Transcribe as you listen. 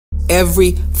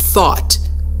every thought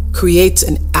creates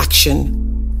an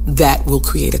action that will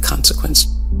create a consequence.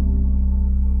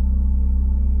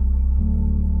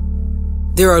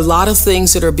 There are a lot of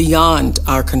things that are beyond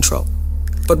our control,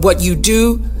 but what you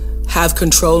do have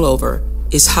control over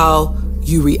is how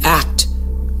you react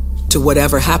to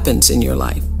whatever happens in your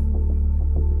life.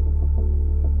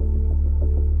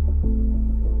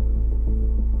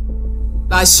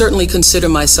 I certainly consider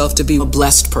myself to be a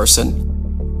blessed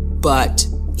person, but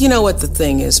you know what the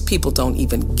thing is? People don't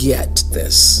even get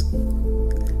this.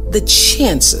 The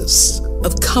chances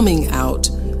of coming out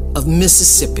of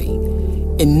Mississippi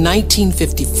in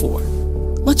 1954,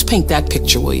 let's paint that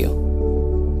picture, will you?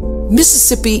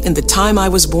 Mississippi, in the time I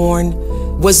was born,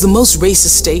 was the most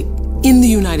racist state in the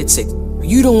United States.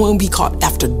 You don't want to be caught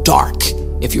after dark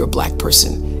if you're a black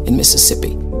person in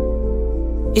Mississippi.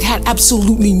 It had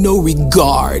absolutely no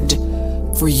regard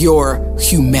for your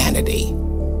humanity.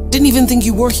 Didn't even think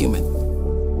you were human.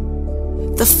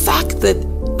 The fact that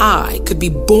I could be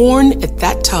born at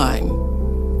that time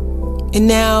and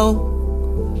now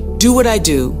do what I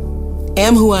do,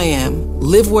 am who I am,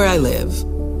 live where I live,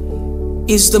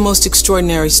 is the most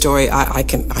extraordinary story I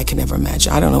can ever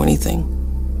imagine. I don't know anything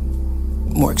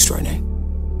more extraordinary.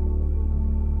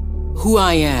 Who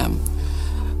I am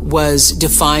was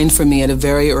defined for me at a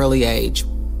very early age.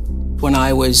 When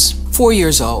I was 4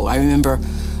 years old, I remember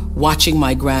watching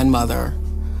my grandmother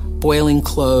boiling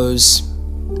clothes.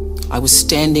 I was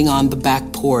standing on the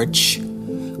back porch,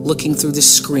 looking through the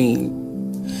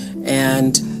screen,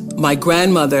 and my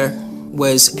grandmother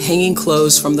was hanging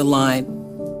clothes from the line.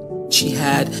 She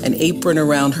had an apron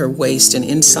around her waist, and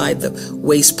inside the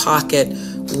waist pocket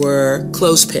were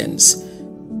clothespins.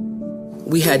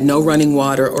 We had no running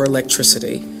water or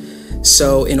electricity.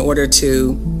 So in order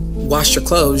to wash your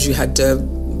clothes, you had to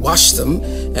wash them.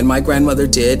 And my grandmother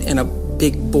did in a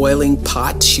big boiling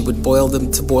pot. She would boil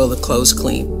them to boil the clothes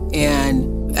clean.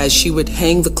 And as she would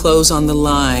hang the clothes on the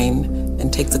line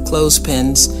and take the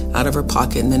clothespins out of her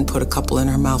pocket and then put a couple in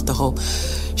her mouth,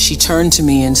 she turned to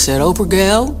me and said, "Oprah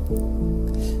Gail,"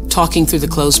 talking through the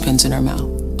clothespins in her mouth.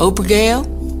 "Oprah Gail,"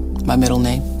 my middle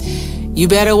name, "you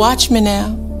better watch me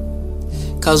now.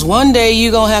 'Cause one day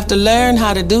you're gonna have to learn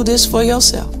how to do this for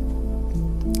yourself."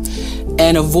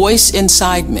 And a voice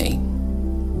inside me,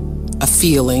 a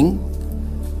feeling,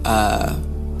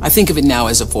 I think of it now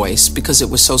as a voice because it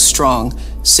was so strong,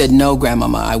 said, "No,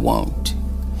 Grandmama, I won't."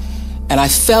 And I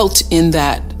felt in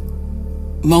that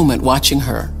moment watching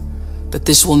her that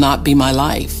this will not be my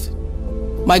life.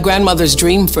 My grandmother's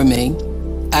dream for me,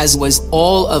 as was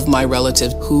all of my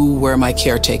relatives who were my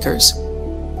caretakers,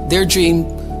 their dream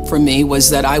for me was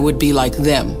that I would be like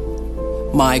them.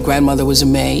 My grandmother was a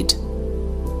maid.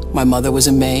 My mother was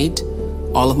a maid.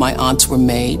 All of my aunts were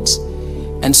maids.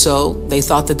 And so they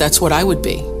thought that that's what I would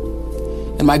be.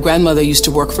 And my grandmother used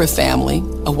to work for a family,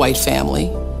 a white family,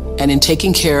 and in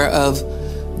taking care of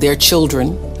their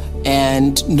children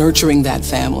and nurturing that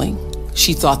family,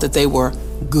 she thought that they were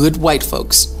good white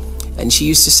folks. And she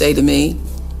used to say to me,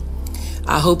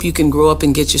 "I hope you can grow up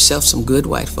and get yourself some good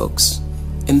white folks."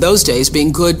 In those days,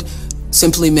 being good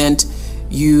simply meant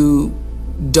you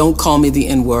don't call me the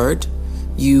N-word,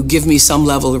 you give me some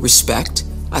level of respect.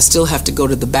 I still have to go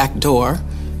to the back door,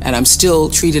 and I'm still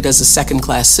treated as a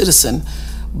second-class citizen,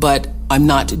 but I'm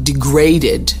not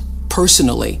degraded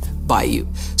personally by you.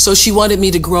 So she wanted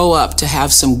me to grow up to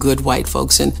have some good white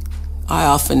folks, and I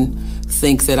often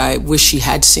think that I wish she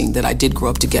had seen that I did grow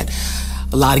up to get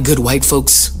a lot of good white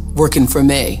folks working for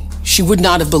me. She would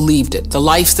not have believed it. The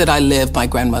life that I lived, my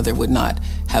grandmother would not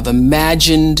have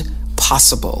imagined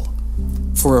possible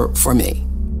for me.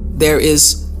 There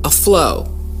is a flow.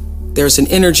 There's an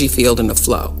energy field and a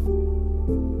flow.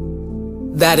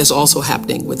 That is also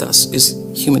happening with us as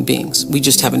human beings. We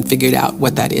just haven't figured out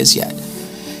what that is yet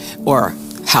or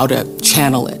how to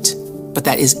channel it. But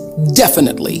that is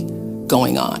definitely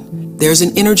going on. There's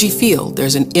an energy field.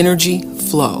 There's an energy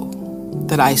flow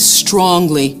that I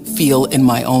strongly feel in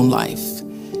my own life.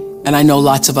 And I know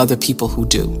lots of other people who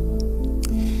do.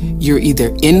 You're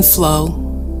either in flow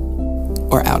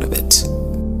or out of it.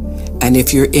 And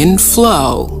if you're in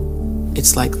flow,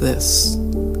 it's like this.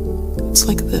 It's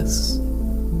like this.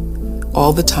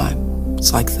 All the time,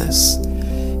 it's like this.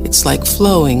 It's like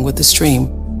flowing with the stream.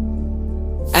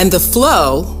 And the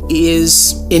flow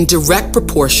is in direct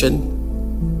proportion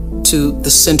to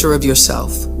the center of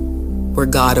yourself, where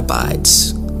God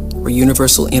abides, where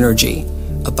universal energy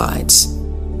abides,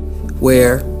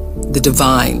 where the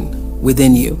divine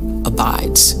within you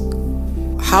abides.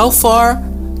 How far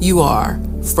you are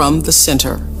from the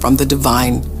center, from the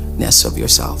divineness of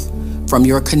yourself, from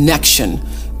your connection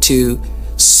to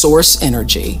source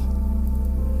energy,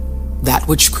 that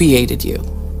which created you,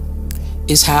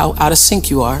 is how out of sync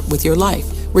you are with your life,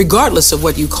 regardless of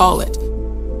what you call it.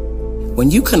 When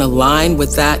you can align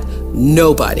with that,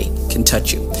 nobody can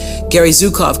touch you. Gary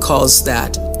Zukov calls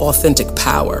that authentic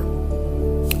power.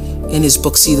 In his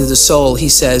book, Seed of the Soul, he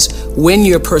says, when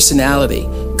your personality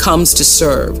comes to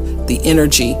serve the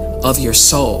energy of your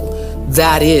soul,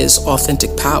 that is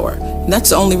authentic power. And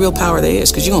that's the only real power there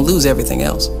is, because you're going to lose everything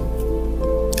else.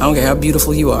 I don't care how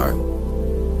beautiful you are.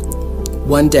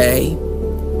 One day,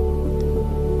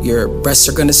 your breasts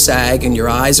are going to sag and your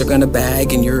eyes are going to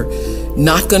bag and you're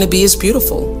not going to be as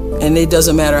beautiful. And it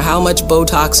doesn't matter how much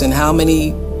Botox and how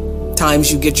many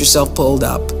times you get yourself pulled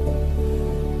up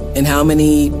and how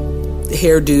many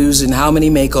hairdos and how many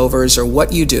makeovers or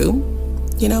what you do,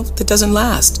 you know, that doesn't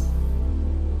last.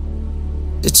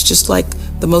 It's just like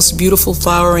the most beautiful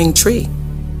flowering tree.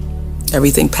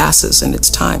 Everything passes in its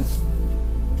time.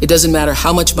 It doesn't matter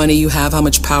how much money you have, how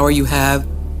much power you have,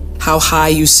 how high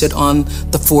you sit on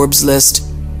the Forbes list,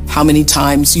 how many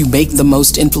times you make the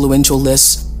most influential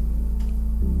lists.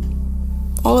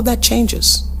 All of that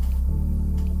changes.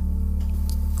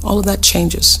 All of that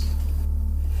changes.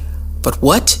 But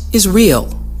what is real,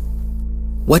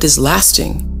 what is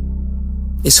lasting,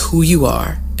 is who you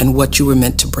are and what you were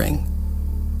meant to bring.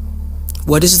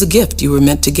 What is the gift you were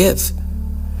meant to give?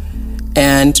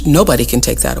 And nobody can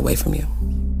take that away from you.